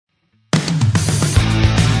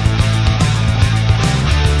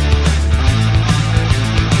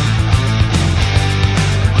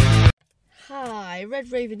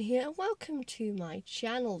Red Raven here, and welcome to my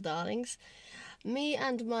channel, darlings. Me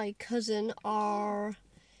and my cousin are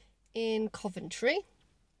in Coventry,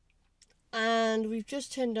 and we've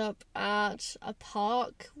just turned up at a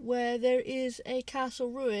park where there is a castle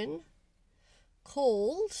ruin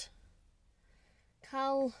called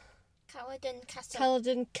Caledon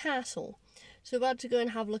Castle. So we're about to go and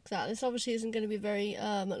have a look at that. This obviously isn't going to be a very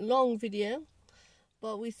long video,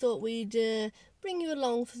 but we thought we'd bring you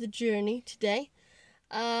along for the journey today.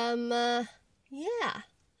 Yeah,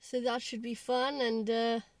 so that should be fun,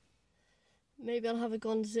 and maybe I'll have a go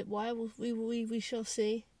on the zip wire. We shall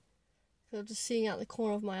see. So I'm just seeing out the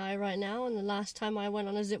corner of my eye right now, and the last time I went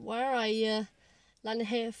on a zip wire, I landed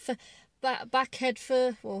here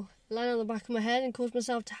landed on the back of my head and caused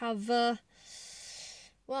myself to have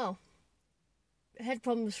head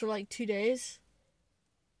problems for like 2 days,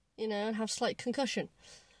 and have slight concussion.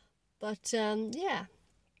 But yeah,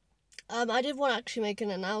 I did want to actually make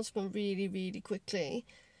an announcement really quickly.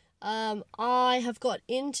 I have got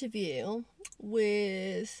an interview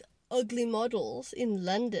with Ugly Models in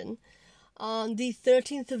London on the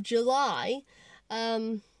 13th of July,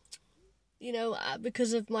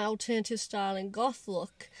 because of my alternative style and goth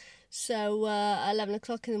look. So 11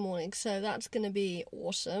 o'clock in the morning, so that's going to be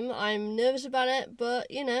awesome. I'm nervous about it, but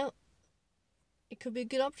it could be a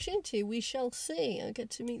good opportunity. We shall see. I get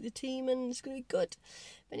to meet the team and it's going to be good.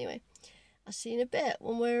 But anyway, I'll see you in a bit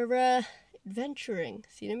when we're adventuring.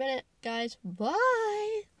 See you in a minute, guys.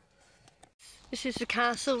 Bye! This is the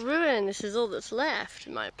castle ruin. This is all that's left.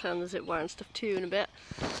 I might play on the zip wire and stuff too in a bit.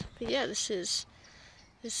 But yeah, this is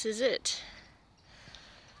it.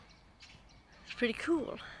 It's pretty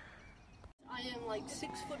cool. I am like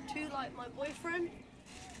 6'2" like my boyfriend.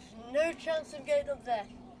 No chance of getting up there.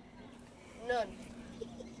 None.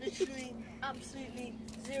 Literally, absolutely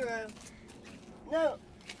zero. No.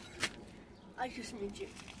 I just midget.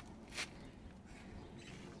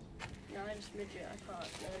 No, I just midget. I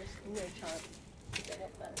can't. No, there's no chance to get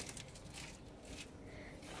up there.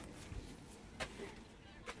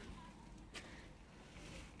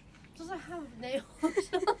 Does it have nails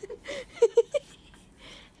on?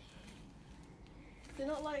 They're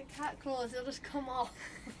not like cat claws, they'll just come off.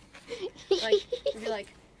 It'll be like,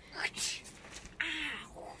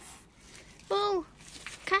 ow. Well,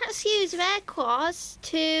 cats use their claws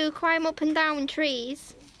to climb up and down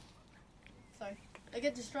trees. Sorry, I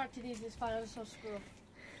get distracted easily, it's fine, I just saw a squirrel.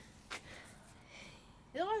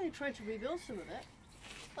 They're only trying to rebuild some of it,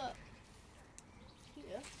 but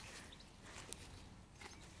yeah.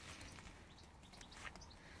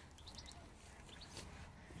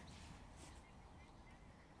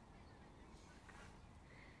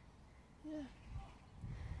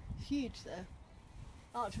 Huge there.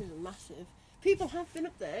 Archeries are massive. People have been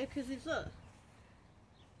up there because they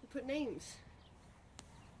put names.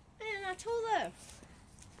 And I told them.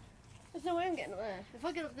 There's no way I'm getting up there. If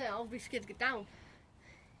I get up there, I'll be scared to get down.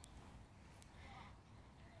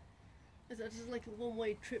 It's just like a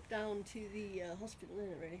one-way trip down to the hospital,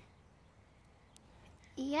 isn't it,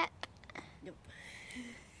 really?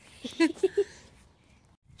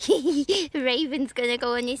 Yep. Raven's gonna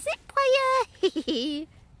go on his zip wire.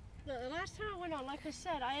 Look, the last time I went on, like I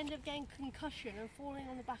said, I ended up getting concussion and falling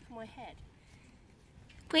on the back of my head.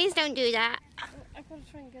 Please don't do that. I've got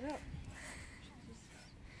to try and get up.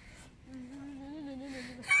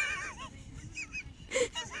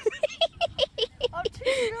 I'm too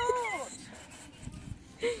short!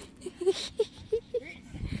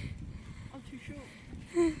 I'm too short.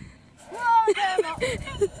 No, damn up!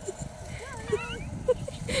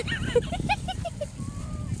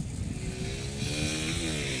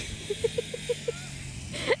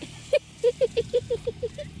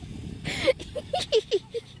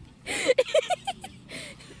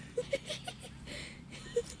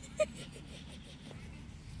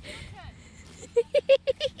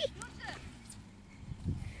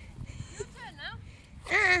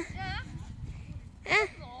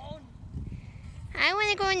 I want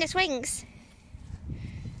to go in the swings.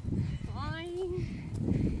 Fine.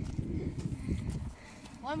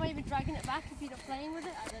 Why am I even dragging it back if you're not playing with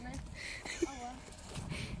it? I don't know. Oh well.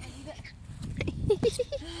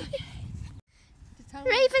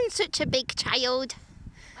 Raven's such a big child.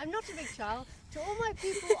 I'm not a big child. To all my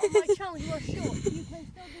people on my channel who are short, you can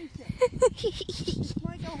still do shit. This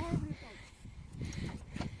might go horribly wrong.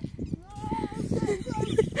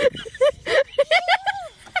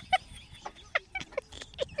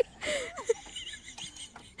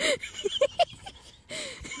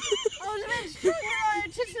 I was a bit stronger than I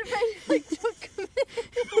anticipated, like took a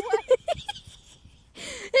minute away.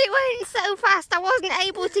 It went so fast I wasn't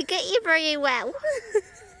able to get you very well.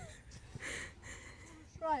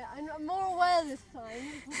 swear this time.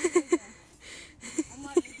 I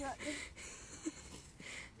might regret this.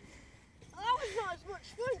 That was not as much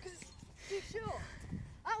fun because it's too short.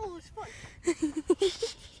 That one was fun.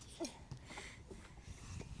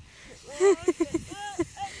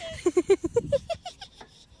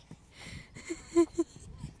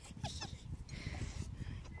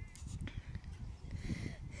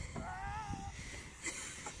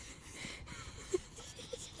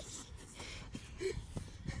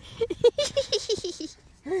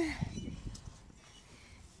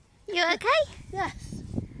 You okay? Yes.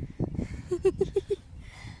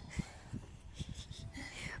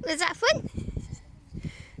 Was that fun?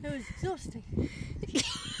 It was exhausting.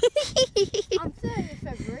 I'm 30th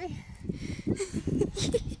February.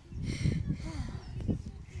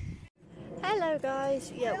 Hello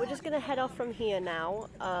guys, yeah, we're just going to head off from here now.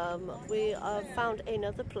 We found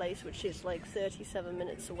another place which is like 37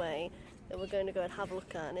 minutes away that we're going to go and have a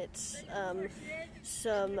look at, and it's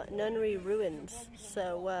some nunnery ruins,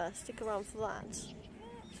 so stick around for that.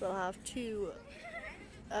 So we'll have two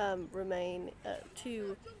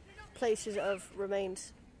places of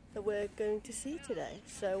remains that we're going to see today,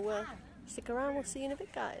 so stick around, we'll see you in a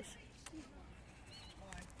bit guys.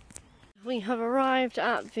 We have arrived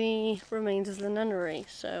at the remains of the nunnery,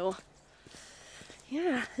 so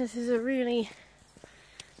yeah, this is a really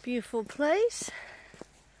beautiful place.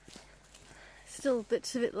 Still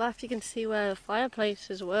bits of it left, you can see where the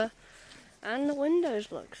fireplaces were and the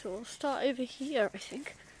windows look, so we'll start over here I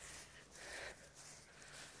think.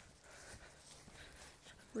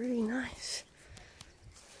 Really nice.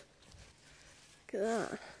 Look at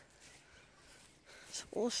that. It's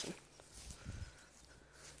awesome.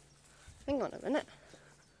 Hang on a minute.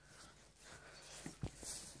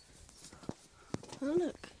 Oh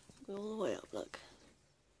look, go all the way up, look.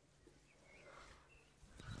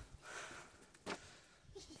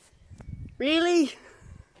 Really?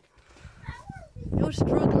 You're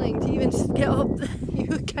struggling to even get up there.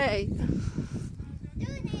 You okay?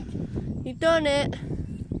 You've done it.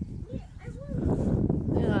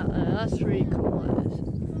 Look at that there, that's really cool, that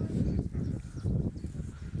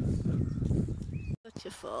is.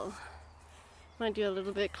 Beautiful. Might do a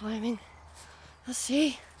little bit of climbing. Let's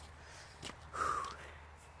see.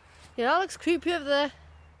 Yeah, that looks creepy over there.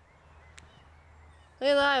 Look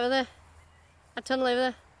at that over there. That tunnel over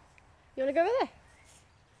there. You want to go over there?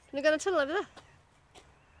 You want to go to the tunnel over there?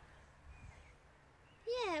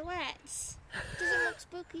 Yeah, let's. Doesn't look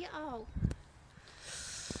spooky at all.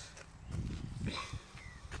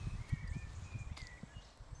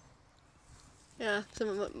 Yeah,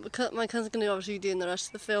 so my cousin's going to obviously be doing the rest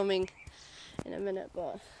of the filming in a minute,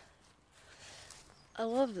 but I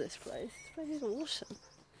love this place. This place is awesome.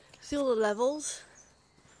 See all the levels?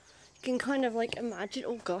 You can kind of like imagine,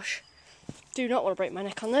 oh gosh, do not want to break my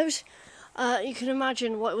neck on those. You can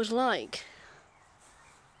imagine what it was like,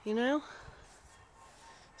 you know?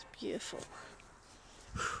 It's beautiful.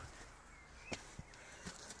 Look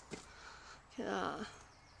at that.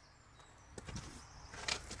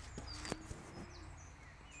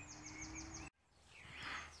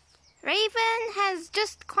 Raven has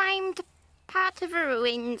just climbed part of the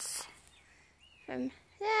ruins from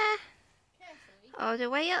there all the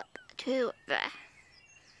way up to there.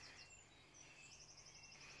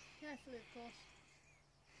 Carefully, of course.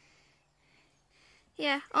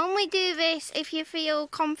 Yeah, only do this if you feel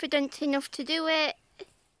confident enough to do it.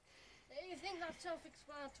 You think that's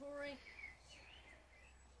self-explanatory?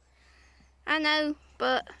 I know,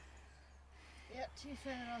 but Yeah, to be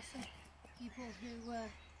fair, there are some people who,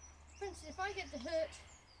 for instance, if I get hurt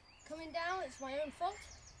coming down, it's my own fault.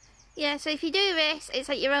 yeah, so if you do this, it's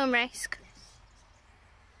at your own risk.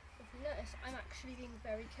 If you notice, I'm actually being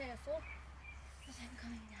very careful as I'm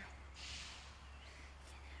coming down.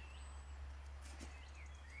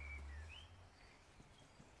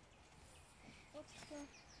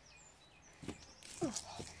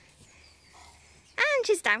 And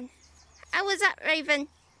she's down. How was that, Raven?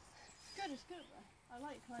 Good, it's good. I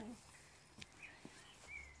like climbing.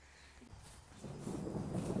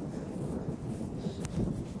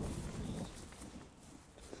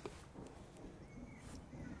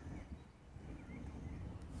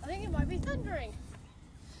 I think it might be thundering.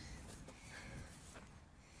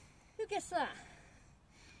 Who gets that?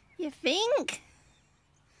 You think?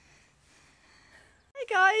 Hey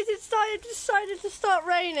guys, it decided to start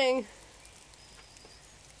raining.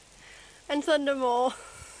 And thunder more.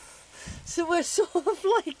 So we're sort of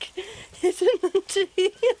like hidden under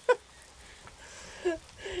here.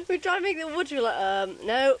 We try to make the woods, we're like,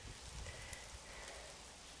 no.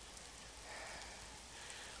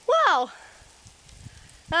 Well,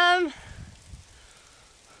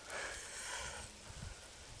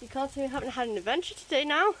 You can't say we haven't had an adventure today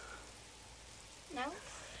now. No?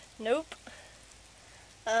 Nope.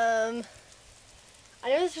 I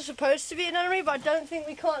know this was supposed to be an nunnery, but I don't think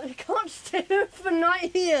we can't stay for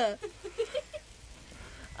night here.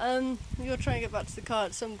 We'll try and get back to the car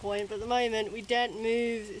at some point, but at the moment we daren't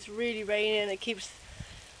move. It's really raining, it keeps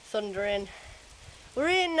thundering. We're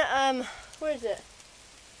in, where is it?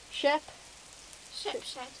 Shipshed.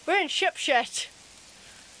 We're in Shipshed.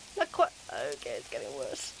 Not quite, okay, it's getting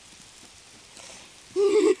worse.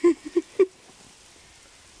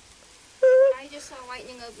 I just saw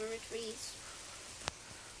lightning over the trees.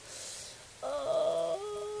 Oh.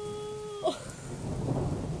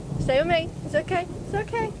 Stay with me. It's okay. It's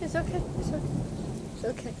okay. It's okay. It's okay. It's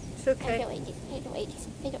okay. It's okay. I don't like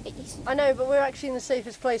this. I know, but we're actually in the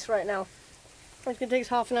safest place right now. It's going to take us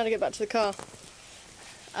half an hour to get back to the car.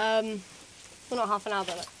 Well, not half an hour,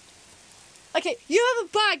 but... Okay, you have a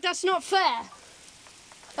bag. That's not fair.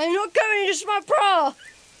 I'm not going into my bra.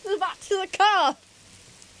 Back to the car.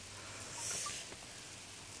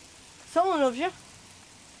 Someone loves you.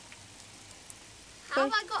 How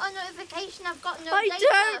have I got a notification? I've got no data.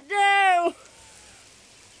 I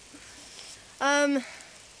don't know.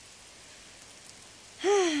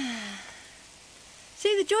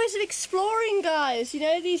 See, the joys of exploring, guys. You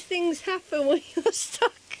know, these things happen when you're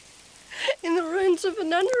stuck in the ruins of a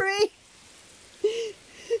nunnery.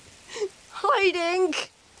 Hiding.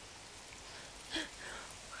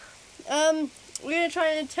 We're going to try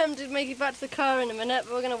and attempt to make it back to the car in a minute,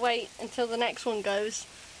 but we're going to wait until the next one goes.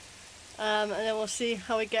 And then we'll see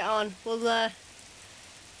how we get on. We'll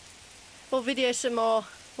video some more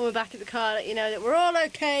when we're back at the car, let you know that we're all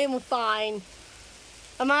okay and we're fine.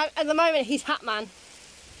 At the moment, he's Hatman.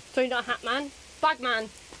 Sorry, not Hatman. Bagman.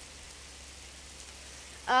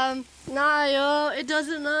 No, it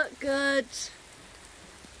doesn't look good.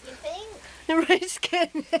 You think? The race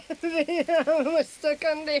getting heavy. We're stuck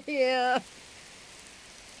under here.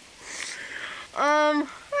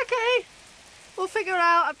 Okay. We'll figure it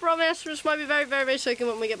out, I promise. We just might be very, very, very soaking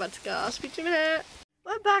when we get back to the car. I'll speak to you in a minute.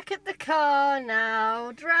 We're back at the car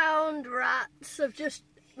now. Drowned rats. I've just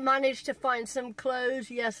managed to find some clothes.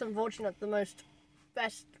 Yes, unfortunately, not the most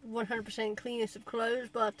best 100% cleanest of clothes,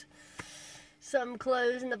 but some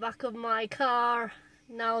clothes in the back of my car.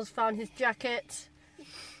 Niall's found his jacket.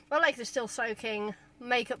 My legs are still soaking.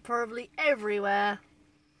 Makeup probably everywhere.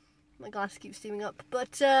 My glass keeps steaming up.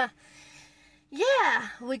 But, yeah,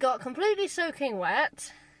 we got completely soaking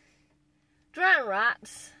wet. Drowned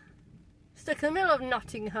rats. Stuck in the middle of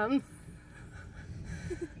Nottingham.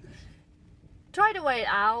 Tried to wait it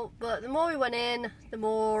out, but the more we went in, the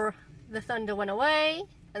more the thunder went away.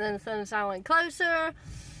 And then the thunder sound went closer.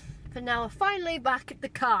 But now we're finally back at the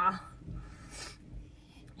car.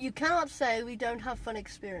 You cannot say we don't have fun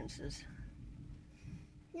experiences.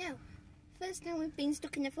 No. First time we've been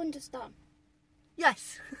stuck in a thunderstorm.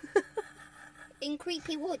 Yes. In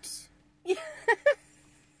creepy woods. Yeah.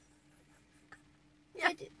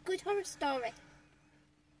 Yeah. Good horror story.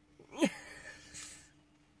 You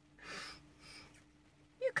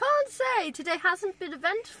can't say today hasn't been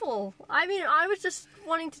eventful. I mean, I was just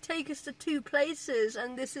wanting to take us to 2 places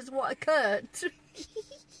and this is what occurred.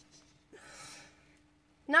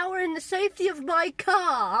 Now we're in the safety of my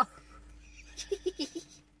car.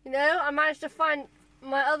 You know, I managed to find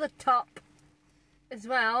my other top as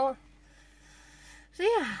well. So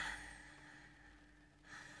yeah.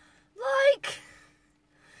 Like,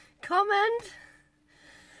 comment,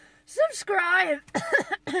 subscribe.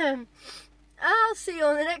 I'll see you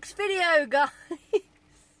on the next video, guys.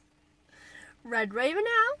 Red Raven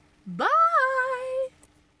out. Bye.